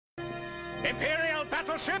Imperial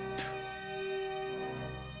battleship,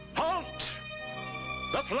 halt!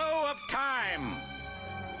 The flow of time.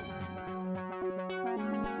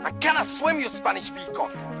 I cannot swim, you Spanish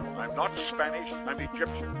peacock. I'm not Spanish, I'm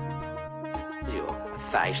Egyptian. You're a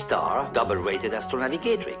 5-star, double-rated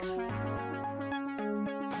astronavigatrix.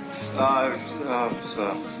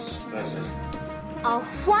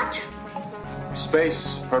 What?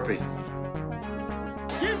 Space, Herpy.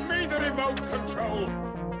 Give me the remote control.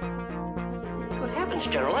 Good heavens,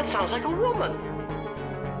 General, that sounds like a woman.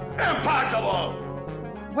 Impossible!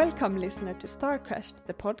 Welcome, listener, to Star Crashed,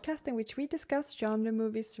 the podcast in which we discuss genre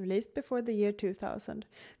movies released before the year 2000.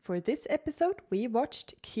 For this episode, we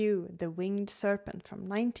watched Q, the Winged Serpent from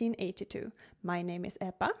 1982. My name is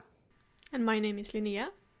Ebba. And my name is Linnea.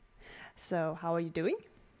 So, how are you doing?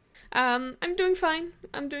 I'm doing fine.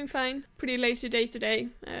 Pretty lazy day today.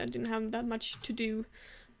 Didn't have that much to do.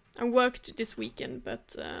 I worked this weekend,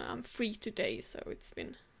 but I'm free today, so it's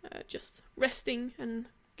been just resting and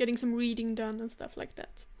getting some reading done and stuff like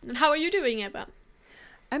that. And how are you doing, Ebba?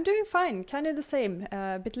 I'm doing fine, kind of the same.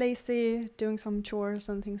 A bit lazy, doing some chores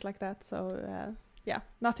and things like that. So,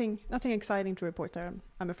 nothing exciting to report there,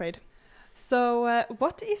 I'm afraid. So,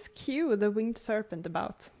 what is Q, the Winged Serpent,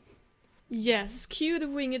 about? Yes, Q the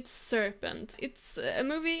Winged Serpent. It's a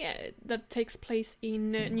movie that takes place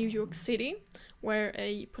in New York City, where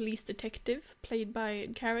a police detective, played by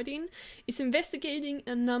Carradine, is investigating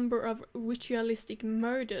a number of ritualistic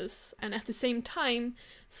murders, and at the same time,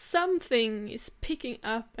 something is picking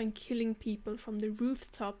up and killing people from the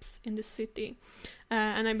rooftops in the city.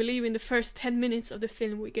 And I believe in the first 10 minutes of the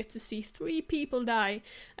film we get to see 3 people die,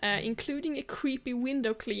 including a creepy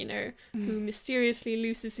window cleaner who mysteriously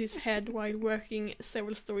loses his head while working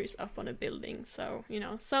several stories up on a building. So,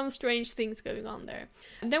 some strange things going on there.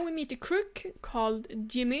 And then we meet a crook called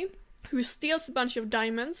Jimmy, who steals a bunch of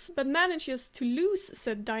diamonds, but manages to lose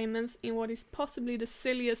said diamonds in what is possibly the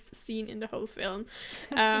silliest scene in the whole film.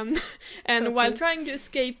 And so while trying to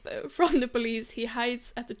escape from the police, he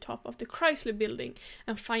hides at the top of the Chrysler building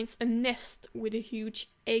and finds a nest with a huge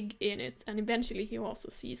egg in it, and eventually he also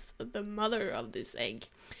sees the mother of this egg.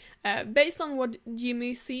 Based on what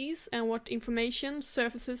Jimmy sees and what information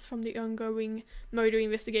surfaces from the ongoing murder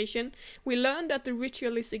investigation, we learn that the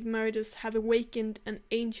ritualistic murders have awakened an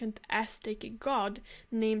ancient Aztec god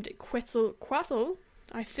named Quetzalcoatl,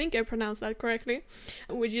 I think I pronounced that correctly,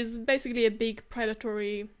 which is basically a big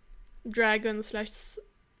predatory dragon slash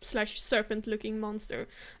serpent-looking monster.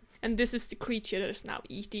 And this is the creature that is now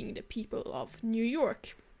eating the people of New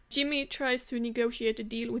York. Jimmy tries to negotiate a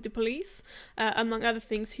deal with the police. Among other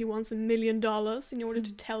things, he wants $1 million in order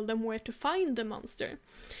to tell them where to find the monster.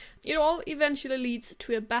 It all eventually leads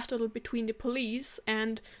to a battle between the police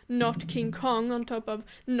and not King Kong on top of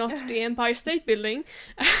not the Empire State Building.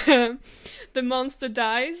 The monster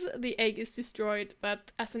dies, the egg is destroyed,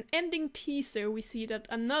 but as an ending teaser we see that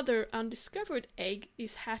another undiscovered egg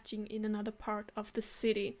is hatching in another part of the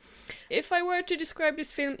city. If I were to describe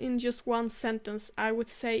this film in just one sentence, I would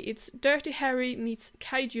say it's Dirty Harry meets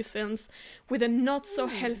kaiju films with a not so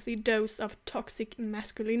healthy dose of toxic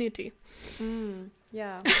masculinity.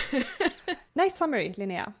 Yeah. Nice summary,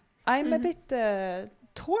 Linnea. I'm a bit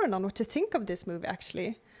torn on what to think of this movie,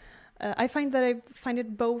 actually. I find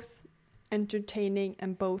it both entertaining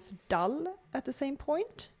and both dull at the same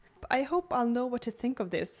point. I hope I'll know what to think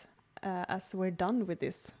of this as we're done with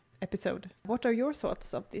this episode. What are your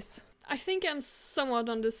thoughts of this? I think I'm somewhat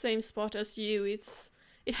on the same spot as you.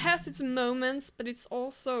 It has its moments, but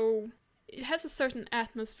it has a certain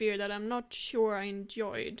atmosphere that I'm not sure I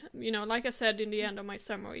enjoyed. Like I said in the end of my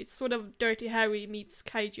summary, it's sort of Dirty Harry meets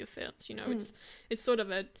kaiju films. It's sort of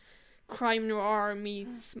a crime noir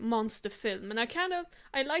meets monster film, and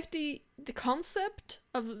I like the concept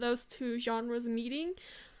of those two genres meeting,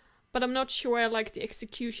 but I'm not sure I like the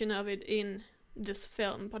execution of it in this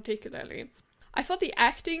film particularly. I thought the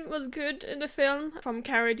acting was good in the film from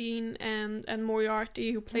Carradine and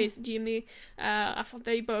Moriarty, who plays Jimmy. I thought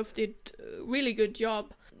they both did a really good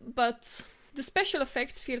job. But the special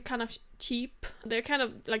effects feel kind of cheap. They're kind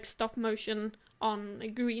of like stop motion on a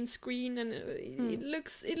green screen, and it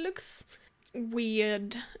looks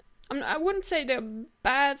weird. I wouldn't say they're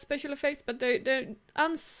bad special effects, but they're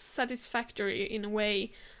unsatisfactory in a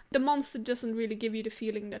way. The monster doesn't really give you the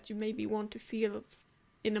feeling that you maybe want to feel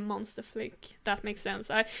in a monster flick. That makes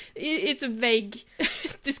sense. It's a vague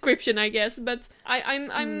description, I guess, but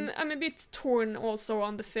I'm a bit torn also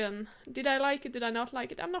on the film. Did I like it? Did I not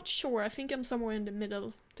like it? I'm not sure. I think I'm somewhere in the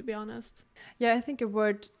middle, to be honest. Yeah, I think a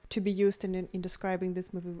word to be used in describing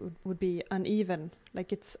this movie would be uneven.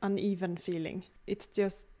 Like, it's uneven feeling. It's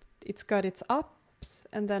got its up ups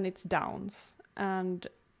and then it's downs, and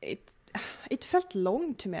it felt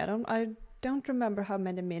long to me. I don't remember how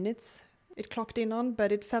many minutes it clocked in on,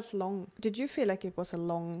 but it felt long. Did you feel like it was a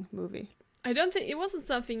long movie? I don't think it wasn't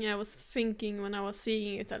something I was thinking when I was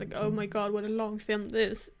seeing it, like, oh my god, what a long film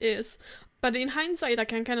this is. But in hindsight, I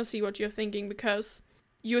can kind of see what you're thinking, because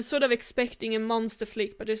you're sort of expecting a monster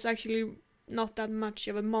flick, but there's actually not that much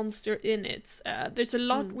of a monster in it. There's a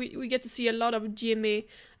lot, we get to see a lot of Jimmy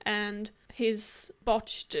and his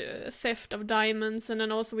botched theft of diamonds, and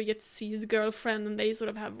then also we get to see his girlfriend, and they sort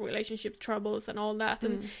of have relationship troubles and all that.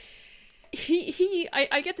 And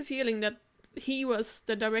I get the feeling that he was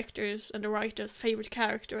the director's and the writer's favorite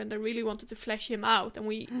character, and they really wanted to flesh him out,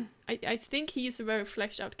 and I think he's a very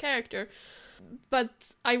fleshed out character,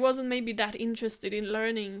 but I wasn't maybe that interested in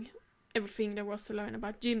learning everything there was to learn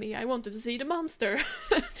about Jimmy. I wanted to see the monster,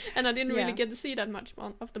 and I didn't really get to see that much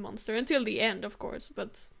of the monster until the end, of course,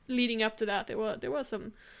 but leading up to that there were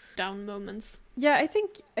some down moments. Yeah, I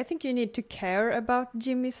think you need to care about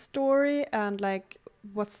Jimmy's story and like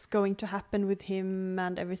what's going to happen with him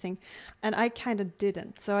and everything, and I kind of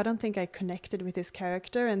didn't, so I don't think I connected with his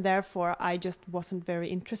character, and therefore I just wasn't very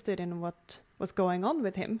interested in what was going on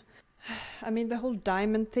with him. I mean, the whole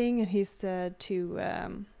diamond thing and his two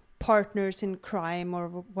partners in crime, or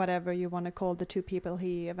whatever you want to call the two people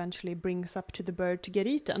he eventually brings up to the bird to get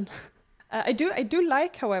eaten. I do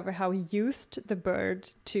like, however, how he used the bird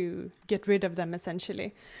to get rid of them,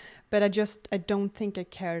 essentially, but I don't think I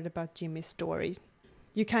cared about Jimmy's story.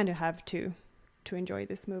 You kind of have to enjoy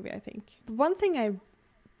this movie, I think. One thing I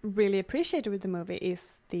really appreciated with the movie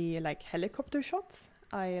is the like helicopter shots.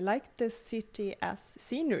 I like the city as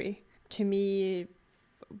scenery. To me,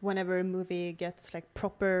 whenever a movie gets like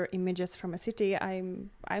proper images from a city, I'm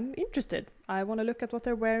interested. I want to look at what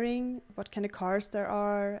they're wearing, what kind of cars there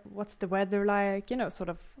are, what's the weather like, sort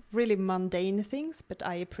of really mundane things, but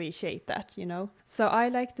I appreciate that, So I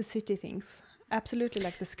like the city things. Absolutely,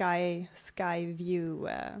 like the sky view,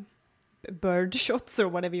 bird shots or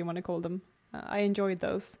whatever you want to call them. I enjoyed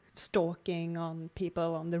those. Stalking on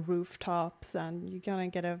people on the rooftops, and you're gonna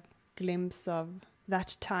get a glimpse of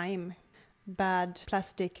that time. Bad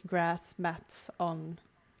plastic grass mats on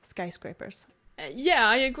skyscrapers. Yeah,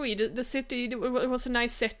 I agree. The city, it was a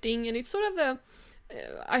nice setting, and it's sort of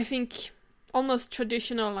I think, almost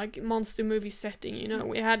traditional like monster movie setting.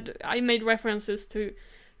 I made references to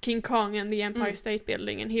King Kong and the Empire State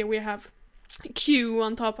Building, and here we have Q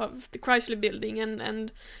on top of the Chrysler Building,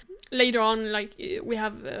 and later on, like, we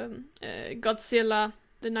have Godzilla,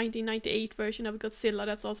 the 1998 version of Godzilla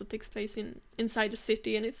that also takes place inside the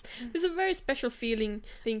city, and there's a very special feeling,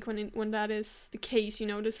 I think, when that is the case.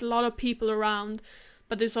 There's a lot of people around,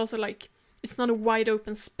 but there's also like, it's not a wide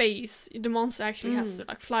open space. The monster actually has to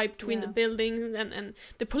like fly between the buildings, and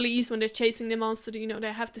the police, when they're chasing the monster,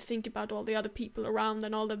 they have to think about all the other people around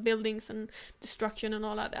and all the buildings and destruction and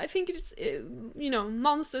all that. I think it's,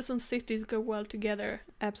 monsters and cities go well together.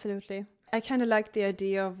 Absolutely. I kind of like the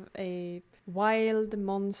idea of a wild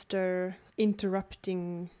monster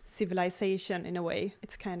interrupting civilization in a way.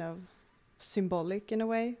 It's kind of symbolic in a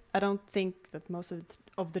way. I don't think that most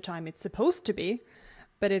of the time it's supposed to be,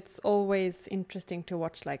 but it's always interesting to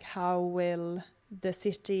watch, like, how will the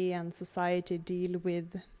city and society deal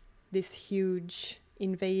with this huge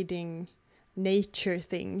invading nature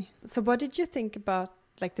thing. So what did you think about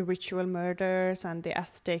like the ritual murders and the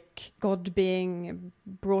Aztec god being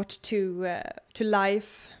brought to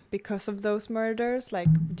life because of those murders? Like,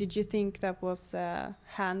 did you think that was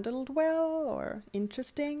handled well or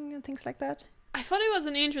interesting and things like that? I thought it was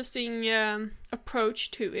an interesting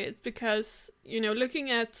approach to it because, looking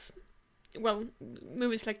at,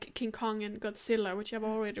 movies like King Kong and Godzilla, which I've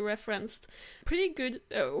already referenced, pretty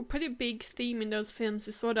big theme in those films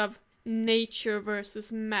is sort of nature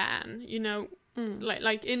versus man,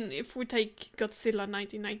 if we take Godzilla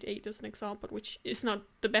 1998 as an example, which is not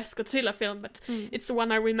the best Godzilla film, but it's the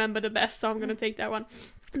one I remember the best, so I'm gonna take that one.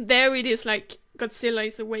 There it is like Godzilla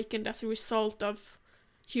is awakened as a result of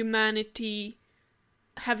humanity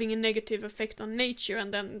having a negative effect on nature,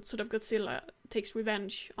 and then sort of Godzilla takes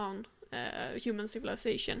revenge on human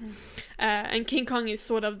civilization. And King Kong is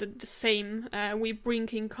sort of the same. We bring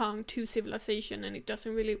King Kong to civilization and it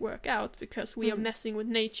doesn't really work out because we are messing with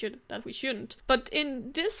nature that we shouldn't. But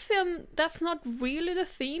in this film, that's not really the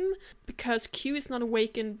theme, because Q is not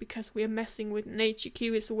awakened because we are messing with nature.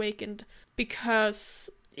 Q is awakened because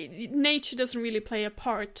nature doesn't really play a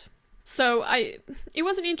part. So it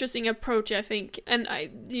was an interesting approach, I think, and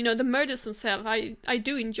the murders themselves, I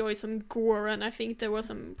do enjoy some gore, and I think there was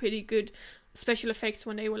some pretty good special effects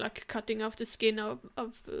when they were like cutting off the skin of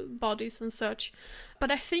bodies and such.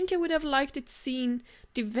 But I think I would have liked it seen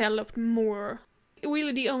developed more.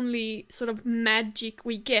 Really the only sort of magic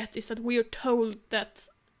we get is that we are told that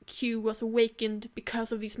Q was awakened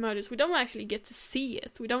because of these murders. We don't actually get to see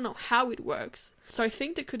it. We don't know how it works. So I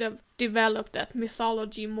think they could have developed that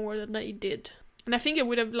mythology more than they did. And I think I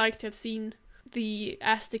would have liked to have seen the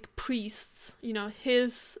Aztec priests, you know,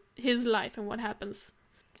 his life and what happens.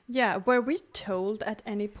 Yeah, were we told at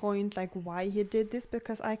any point like why he did this?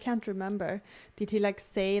 Because I can't remember. Did he like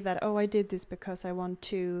say that, oh, I did this because I want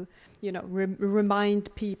to, you know,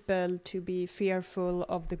 remind people to be fearful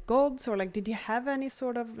of the gods? Or like, did he have any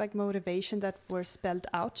sort of like motivation that were spelled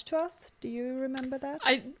out to us? Do you remember that?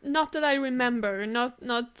 Not that I remember, not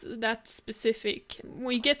that specific.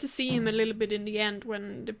 We get to see him a little bit in the end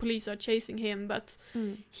when the police are chasing him, but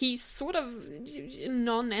he's sort of a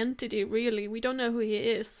non-entity really. We don't know who he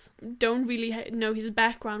is. Don't really know his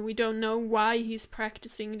background. We don't know why he's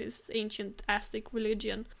practicing this ancient Aztec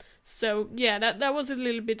religion. So yeah, that was a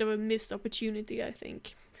little bit of a missed opportunity, I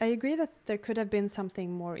think. I agree that there could have been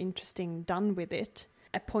something more interesting done with it.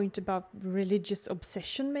 A point about religious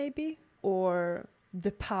obsession maybe, or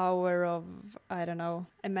the power of, I don't know,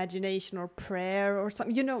 imagination or prayer or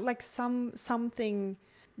something, you know, like something,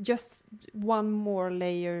 just one more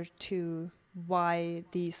layer to why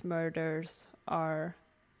these murders are,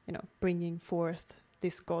 you know, bringing forth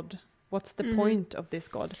this god. What's the point of this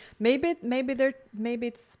god? Maybe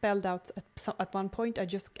it's spelled out at one point. I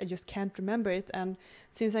just can't remember it, and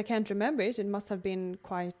since I can't remember it, it must have been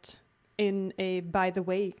quite in a by the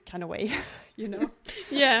way kind of way, you know.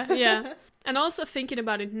 Yeah. And also thinking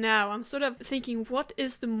about it now, I'm sort of thinking, what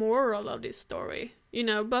is the moral of this story? You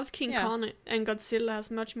know, both King Kong and Godzilla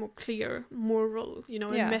has much more clear moral, you know,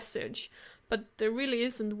 a message, but there really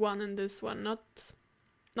isn't one in this one.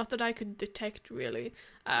 Not that I could detect, really.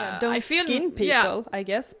 Don't skin people, I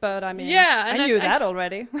guess, but I mean, I knew that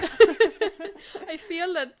already. I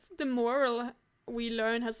feel that the moral we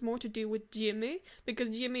learn has more to do with Jimmy,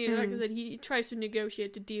 because Jimmy, like I said, he tries to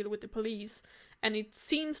negotiate the deal with the police, and it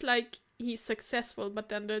seems like he's successful, but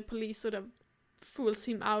then the police sort of fools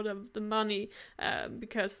him out of the money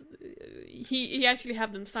because he actually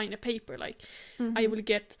have them sign a paper like, I will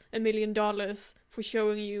get $1 million for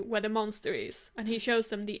showing you where the monster is, and he shows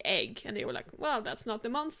them the egg, and they were like, well, that's not the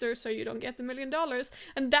monster, so you don't get the $1 million.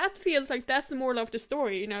 And that feels like that's the moral of the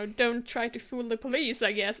story, you know, don't try to fool the police,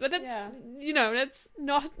 I guess. But that's you know, that's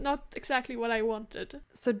not exactly what I wanted.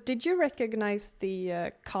 So did you recognize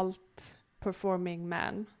the cult performing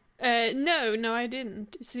man? No, I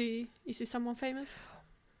didn't. Is he someone famous?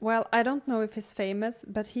 Well, I don't know if he's famous,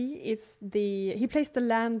 but he plays the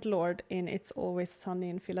landlord in It's Always Sunny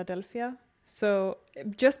in Philadelphia. So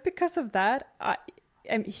just because of that,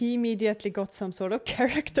 he immediately got some sort of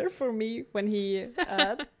character for me when he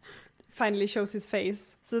finally shows his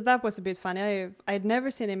face. So that was a bit funny. I'd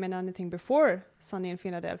never seen him in anything before Sunny in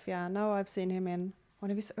Philadelphia. Now I've seen him in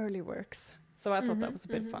one of his early works. So I thought that was a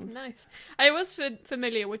bit fun. Nice. I was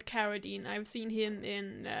familiar with Carradine. I've seen him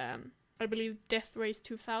in, I believe, Death Race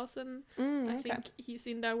 2000. I think he's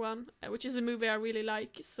in that one, which is a movie I really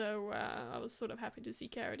like. So I was sort of happy to see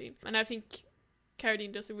Carradine. And I think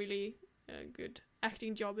Carradine does a really good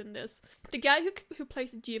acting job in this. The guy who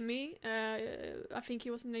plays Jimmy, I think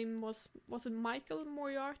his name was it Michael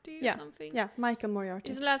Moriarty or something? Yeah, Michael Moriarty.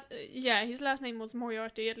 His last name was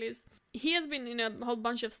Moriarty, at least. He has been in a whole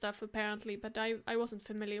bunch of stuff apparently, but I wasn't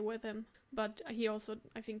familiar with him. But he also,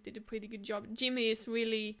 I think, did a pretty good job. Jimmy is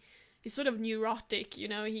really, he's sort of neurotic, you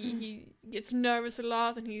know, he gets nervous a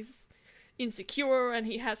lot, and he's insecure, and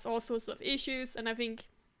he has all sorts of issues, and I think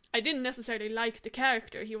I didn't necessarily like the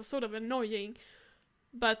character. He was sort of annoying,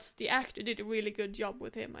 but the actor did a really good job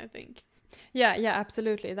with him, I think. Yeah,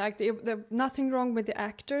 absolutely. Like nothing wrong with the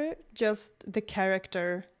actor, just the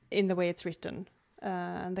character in the way it's written,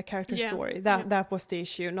 and the character story. That was the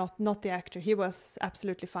issue, not the actor. He was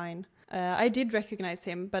absolutely fine. I did recognize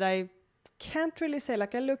him, but I can't really say.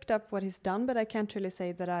 Like I looked up what he's done, but I can't really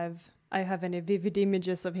say that I have any vivid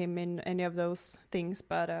images of him in any of those things,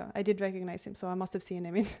 but I did recognize him, so I must have seen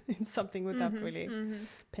him in something without really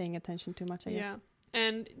paying attention too much, I guess.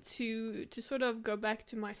 And to sort of go back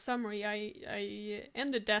to my summary, I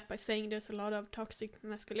ended that by saying there's a lot of toxic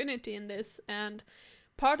masculinity in this, and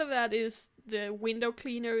part of that is the window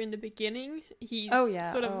cleaner in the beginning. He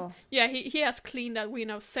has cleaned that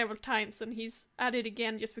window several times, and he's at it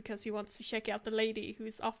again just because he wants to check out the lady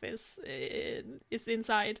whose office is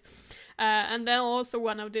inside. And then also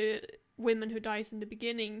one of the women who dies in the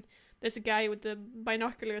beginning, there's a guy with the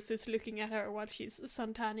binoculars who's looking at her while she's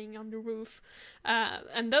suntanning on the roof.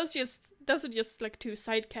 And those are just like two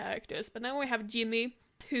side characters. But then we have Jimmy,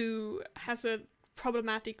 who has a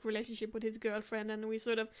problematic relationship with his girlfriend, and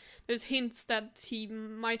there's hints that he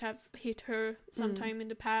might have hit her sometime in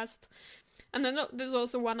the past. And then there's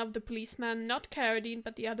also one of the policemen, not Carradine,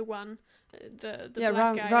 but the other one, the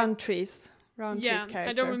black guy. Roundtree's character.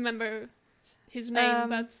 I don't remember his name,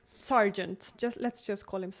 but Sergeant. Let's just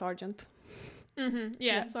call him Sergeant.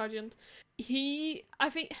 Sergeant. I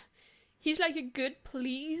think he's like a good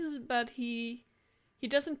police, but he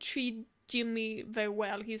doesn't treat Jimmy very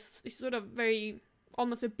well. He's sort of very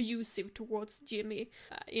almost abusive towards Jimmy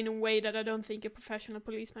in a way that I don't think a professional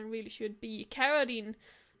policeman really should be. Carradine,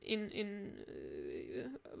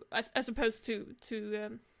 as opposed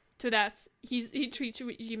to that, he treats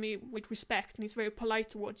Jimmy with respect, and he's very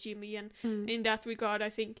polite towards Jimmy, and in that regard I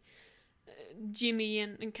think Jimmy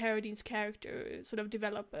and Carradine's character sort of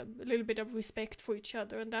develop a little bit of respect for each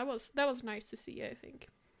other, and that was nice to see, I think.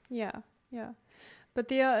 Yeah. But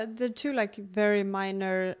the two like very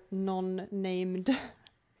minor non-named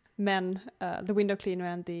men, the window cleaner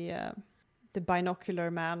and the binocular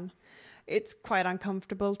man, it's quite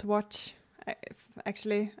uncomfortable to watch.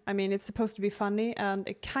 Actually, I mean, it's supposed to be funny, and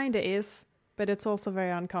it kind of is, but it's also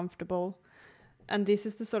very uncomfortable. And this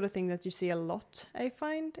is the sort of thing that you see a lot, I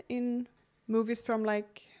find, in movies from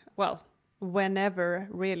whenever,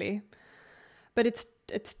 really. But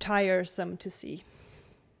it's tiresome to see.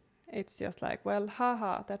 It's just like, well,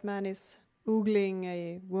 haha, that man is oogling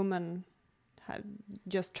a woman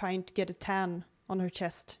just trying to get a tan on her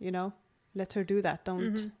chest, you know? Let her do that.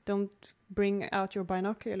 Don't bring out your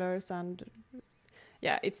binoculars, and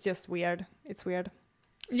yeah, it's just weird. It's weird.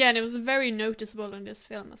 Yeah, and it was very noticeable in this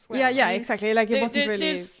film as well. Yeah, I mean, exactly. Like it wasn't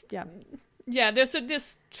really. Yeah, there's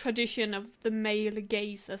this tradition of the male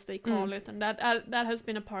gaze, as they call it, and that has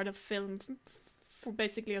been a part of film for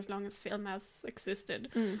basically as long as film has existed.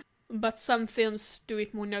 But some films do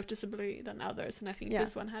it more noticeably than others, and I think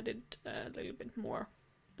this one had it a little bit more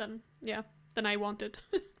than I wanted.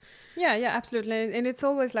 yeah, absolutely. And it's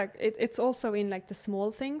always like it's also in like the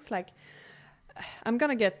small things. Like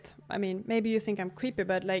maybe you think I'm creepy,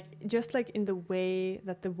 but like just like in the way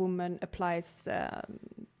that the woman applies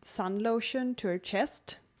sun lotion to her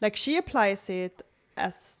chest, like she applies it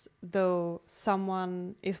as though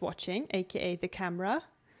someone is watching, aka the camera.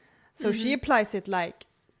 So she applies it like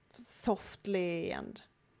softly and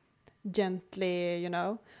gently, you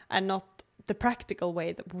know, and not the practical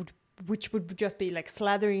way which would just be like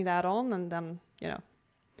slathering that on and then, you know,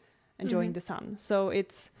 enjoying the sun. So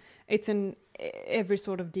it's in every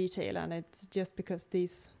sort of detail, and it's just because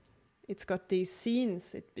it's got these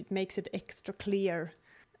scenes, it makes it extra clear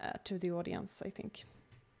to the audience, I think.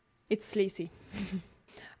 It's sleazy.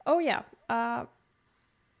 Oh yeah, I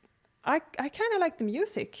kind of like the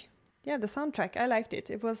music. Yeah, the soundtrack, I liked it.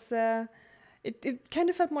 It was it kind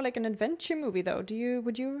of felt more like an adventure movie, though.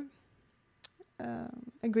 Would you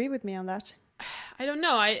agree with me on that? I don't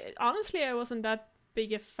know. I wasn't that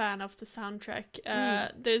big a fan of the soundtrack.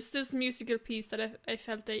 There's this musical piece that I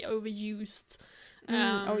felt they overused.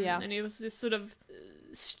 And it was this sort of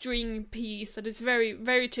string piece that is very,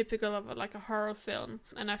 very typical of like a horror film.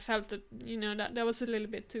 And I felt that, you know, that was a little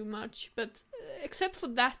bit too much. But except for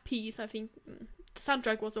that piece, I think the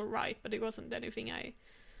soundtrack was alright, but it wasn't anything I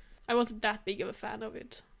wasn't that big of a fan of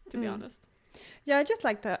it, to be honest. Yeah, I just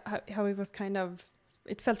liked how it was kind of,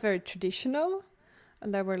 it felt very traditional.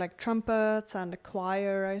 And there were like trumpets and a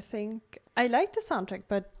choir, I think. I liked the soundtrack,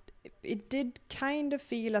 but it did kind of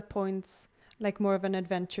feel at points like more of an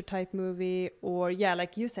adventure type movie, or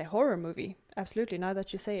like you say, horror movie. Absolutely, now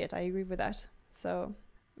that you say it, I agree with that. So,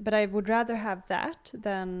 but I would rather have that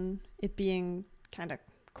than it being kind of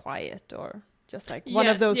quiet or just like one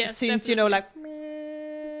of those synths, you know, like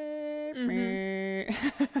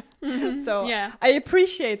So I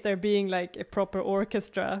appreciate there being like a proper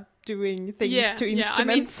orchestra doing things to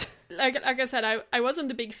instruments. I mean, like I said, I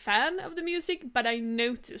wasn't a big fan of the music, but I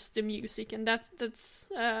noticed the music, and that's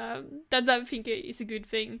I think is a good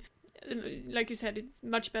thing. Like you said, it's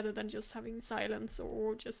much better than just having silence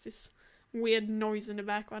or just this weird noise in the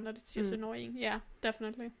background that it's just annoying. Yeah,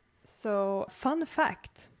 definitely. So, fun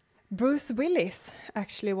fact, Bruce Willis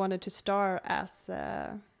actually wanted to star as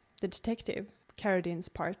the detective, Carradine's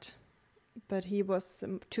part, but he was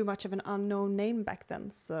too much of an unknown name back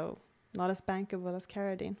then, so not as bankable as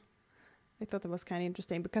Carradine. I thought that was kind of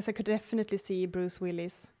interesting because I could definitely see Bruce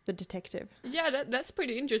Willis, the detective. Yeah, that's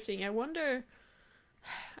pretty interesting. I wonder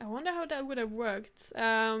how that would have worked.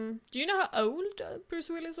 Do you know how old Bruce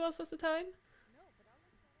Willis was at the time?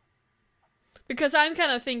 Because I'm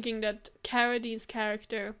kind of thinking that Carradine's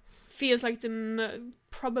character feels like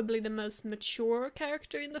probably the most mature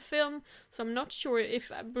character in the film. So I'm not sure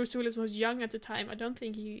if Bruce Willis was young at the time. I don't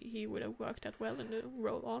think he would have worked that well in the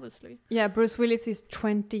role, honestly. Yeah, Bruce Willis is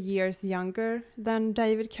 20 years younger than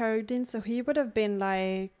David Carradine, so he would have been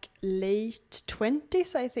like late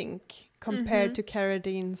 20s, I think, compared to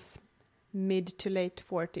Carradine's mid to late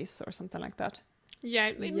 40s or something like that. Yeah,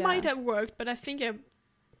 it might have worked, but I think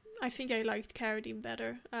I liked Carradine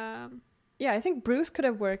better. Yeah, I think Bruce could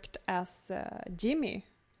have worked as Jimmy.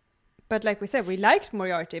 But like we said, we liked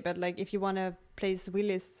Moriarty, but like if you want to place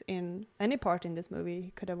Willis in any part in this movie,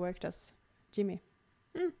 he could have worked as Jimmy.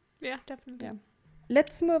 Yeah, definitely. Yeah.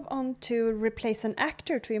 Let's move on to replace an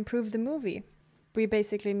actor to improve the movie. We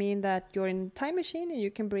basically mean that you're in a time machine and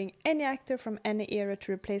you can bring any actor from any era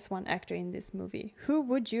to replace one actor in this movie. Who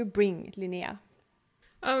would you bring, Linnea?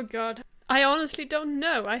 Oh God, I honestly don't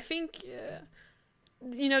know. I think...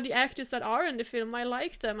 the actors that are in the film, I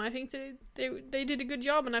like them. I think they did a good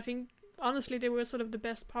job, and I think honestly they were sort of the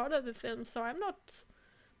best part of the film. So I'm not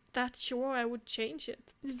that sure I would change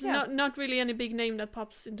it. It's not really any big name that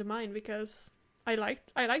pops into mind, because I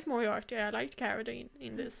liked Moriarty, I liked Carradine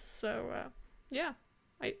in this. So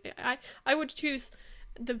I would choose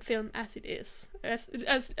the film as it is,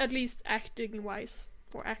 as at least acting wise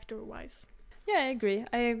or actor wise. Yeah, I agree.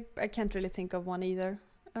 I can't really think of one either.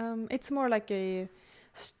 It's more like a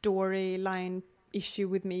storyline issue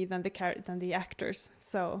with me than the actors.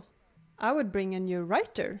 So I would bring a new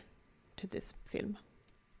writer to this film.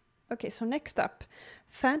 Okay, so next up,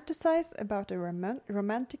 fantasize about a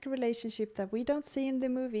romantic relationship that we don't see in the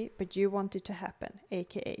movie, but you want it to happen,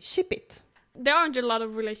 aka ship it. There aren't a lot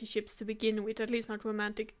of relationships to begin with, at least not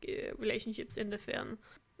romantic relationships in the film,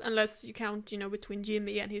 unless you count, between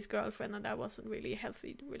Jimmy and his girlfriend, and that wasn't really a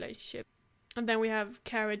healthy relationship. And then we have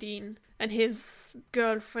Carradine and his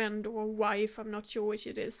girlfriend or wife, I'm not sure which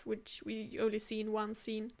it is, which we only see in one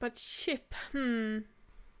scene. But ship,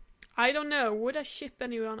 I don't know. Would I ship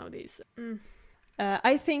any one of these?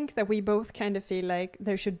 I think that we both kind of feel like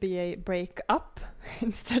there should be a break up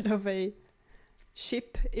instead of a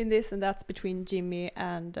ship in this, and that's between Jimmy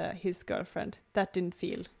and his girlfriend. That didn't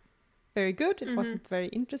feel very good. It wasn't very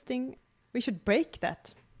interesting. We should break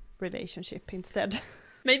that relationship instead.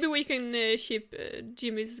 Maybe we can ship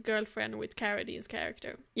Jimmy's girlfriend with Carradine's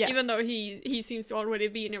character. Yeah. Even though he seems to already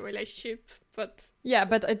be in a relationship, but... Yeah,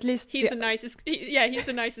 but at least... He's the nicest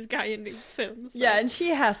guy in the film. So. Yeah, and she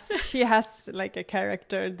has like a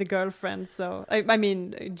character, the girlfriend, so... I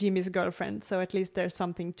mean, Jimmy's girlfriend, so at least there's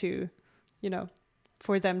something to,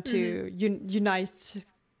 for them to unite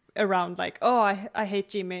around, like, oh, I hate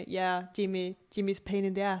Jimmy. Yeah, Jimmy's pain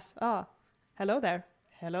in the ass. Oh, hello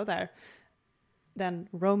there. Then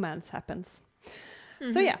romance happens.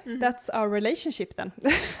 So yeah, that's our relationship then.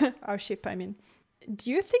 Our ship, I mean.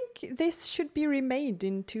 Do you think this should be remade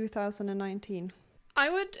in 2019? I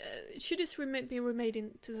would... should this be remade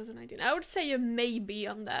in 2019? I would say a maybe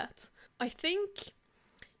on that. I think,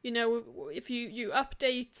 if you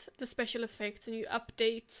update the special effects and you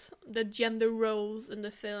update the gender roles in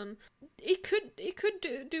the film, it could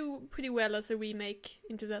do pretty well as a remake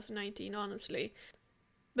in 2019, honestly.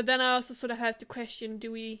 But then I also sort of have to question, do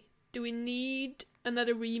we need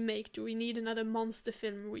another remake? Do we need another monster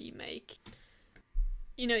film remake?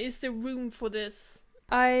 Is there room for this?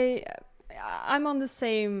 I'm on the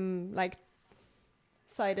same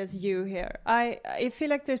side as you here. I feel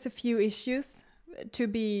like there's a few issues to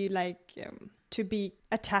be to be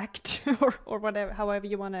attacked or whatever, however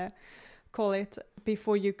you want to call it,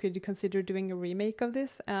 before you could consider doing a remake of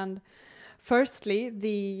this. And firstly,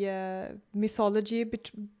 the mythology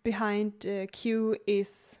behind Q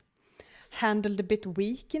is handled a bit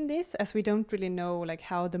weak in this, as we don't really know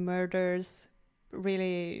how the murders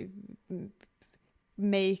really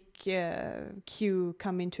make Q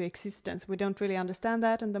come into existence. We don't really understand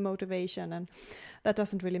that and the motivation, and that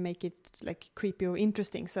doesn't really make it creepy or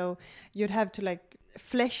interesting. So you'd have to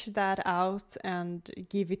flesh that out and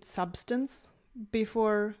give it substance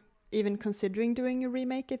before even considering doing a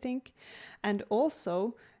remake, I think. And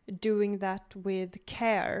also doing that with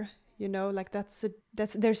care,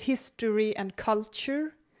 there's history and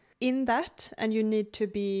culture in that, and you need to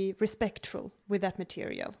be respectful with that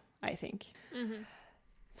material, I think. Mm-hmm.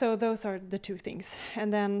 So those are the two things.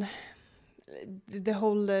 And then the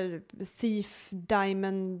whole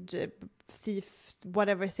diamond thief,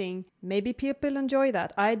 whatever thing, maybe people enjoy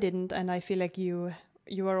that. I didn't, and I feel like you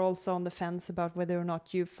are also on the fence about whether or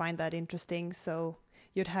not you find that interesting. So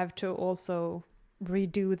you'd have to also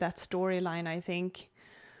redo that storyline, I think.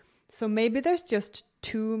 So maybe there's just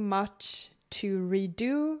too much to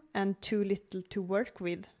redo and too little to work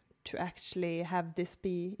with to actually have this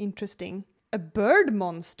be interesting. A bird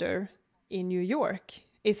monster in New York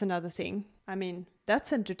is another thing. I mean,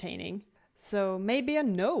 that's entertaining. So maybe a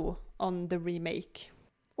no on the remake.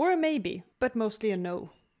 Or a maybe, but mostly a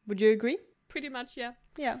no. Would you agree? Pretty much, yeah.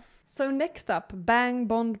 Yeah. So next up, Bang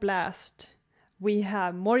Bond Blast. We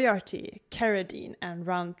have Moriarty, Carradine, and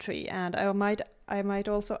Roundtree. And I might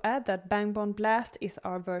also add that Bang Bond Blast is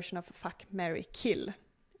our version of Fuck, Marry, Kill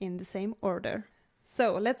in the same order.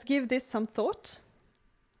 So let's give this some thought.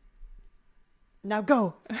 Now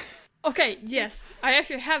go! Okay, yes. I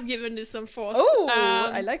actually have given this some thoughts. Oh,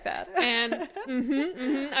 I like that. And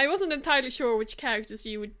I wasn't entirely sure which characters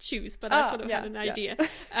you would choose, but I sort of had an idea.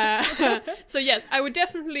 So yes, I would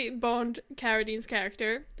definitely bond Carradine's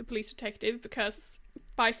character, the police detective, because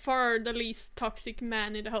by far the least toxic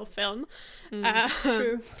man in the whole film.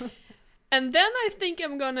 True. And then I think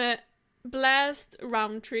I'm gonna blast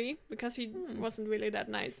Roundtree, because he wasn't really that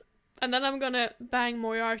nice. And then I'm gonna bang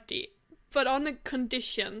Moriarty. But on a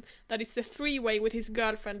condition that it's a three-way with his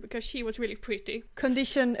girlfriend, because she was really pretty.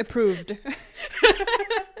 Condition approved.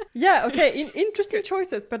 Yeah, okay, interesting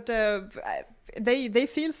choices, but they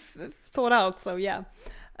feel thought out, so yeah.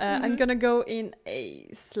 I'm gonna go in a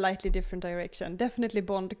slightly different direction. Definitely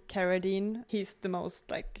bond Carradine. He's the most,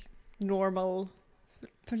 like, normal,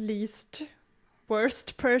 least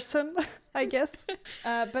worst person, I guess.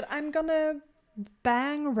 But I'm gonna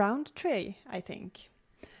bang Roundtree, I think.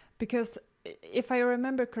 Because if I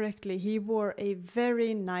remember correctly, he wore a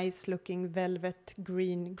very nice looking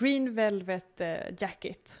green velvet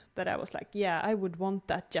jacket that I was like, yeah, I would want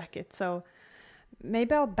that jacket. So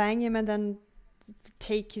maybe I'll bang him and then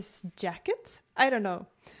take his jacket? I don't know.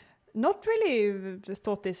 Not really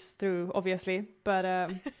thought this through, obviously,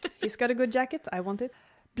 but he's got a good jacket. I want it.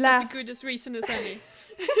 Blast. That's a good as reason as any.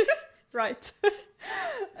 Right.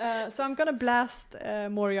 So I'm gonna blast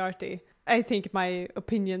Moriarty. I think my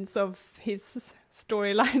opinions of his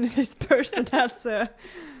storyline and his person has,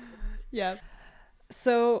 yeah.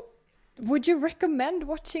 So, would you recommend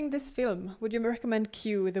watching this film? Would you recommend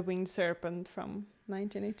Q, the Winged Serpent from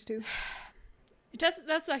 1982?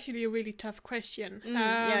 That's actually a really tough question.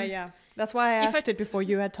 Yeah. That's why I asked it before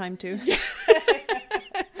you had time to.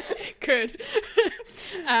 Good.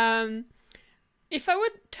 If I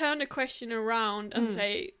would turn the question around and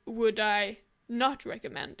say, would I not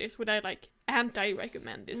recommend this? Would I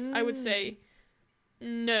anti-recommend this? I would say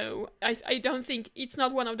no. I don't think it's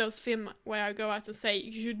not one of those films where I go out and say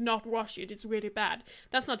you should not watch it, it's really bad.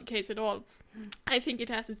 That's not the case at all. I think it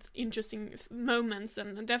has its interesting moments,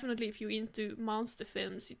 and definitely if you're into monster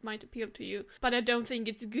films, it might appeal to you. But I don't think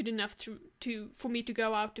it's good enough for me to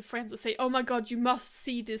go out to friends and say, oh my god, you must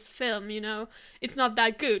see this film, It's not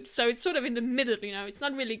that good. So it's sort of in the middle, It's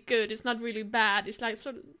not really good, it's not really bad. It's like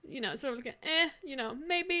sort of like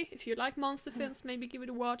maybe if you like monster films, maybe give it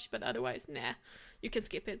a watch, but otherwise, nah, you can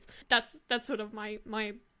skip it. That's sort of my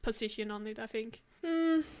position on it, I think.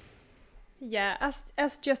 Yeah,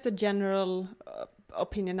 as just a general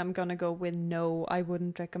opinion, I'm gonna go with no. I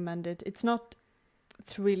wouldn't recommend it. It's not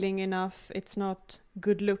thrilling enough. It's not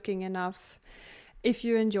good looking enough. If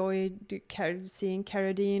you enjoy seeing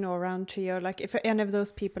Carradine or Roundtree, or like if any of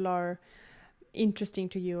those people are interesting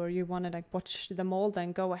to you, or you want to watch them all,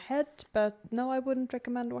 then go ahead. But no, I wouldn't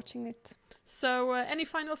recommend watching it. So, any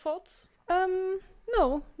final thoughts?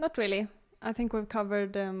 No, not really. I think we've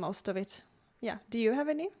covered most of it. Yeah. Do you have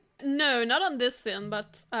any? No, not on this film,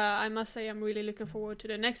 but I must say I'm really looking forward to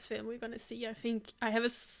the next film we're going to see. I think I have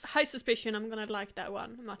a high suspicion I'm going to like that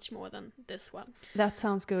one much more than this one. That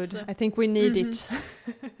sounds good. So, I think we need it.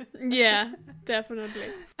 Yeah,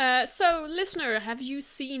 definitely. So, listener, have you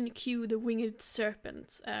seen Q, the Winged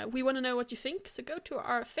Serpent? We want to know what you think, so go to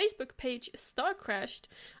our Facebook page, Star Crashed,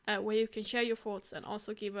 where you can share your thoughts and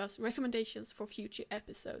also give us recommendations for future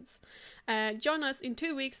episodes. Join us in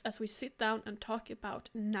 2 weeks as we sit down and talk about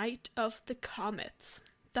Night of the Comets.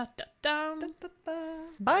 Da da da.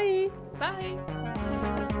 Bye. Bye.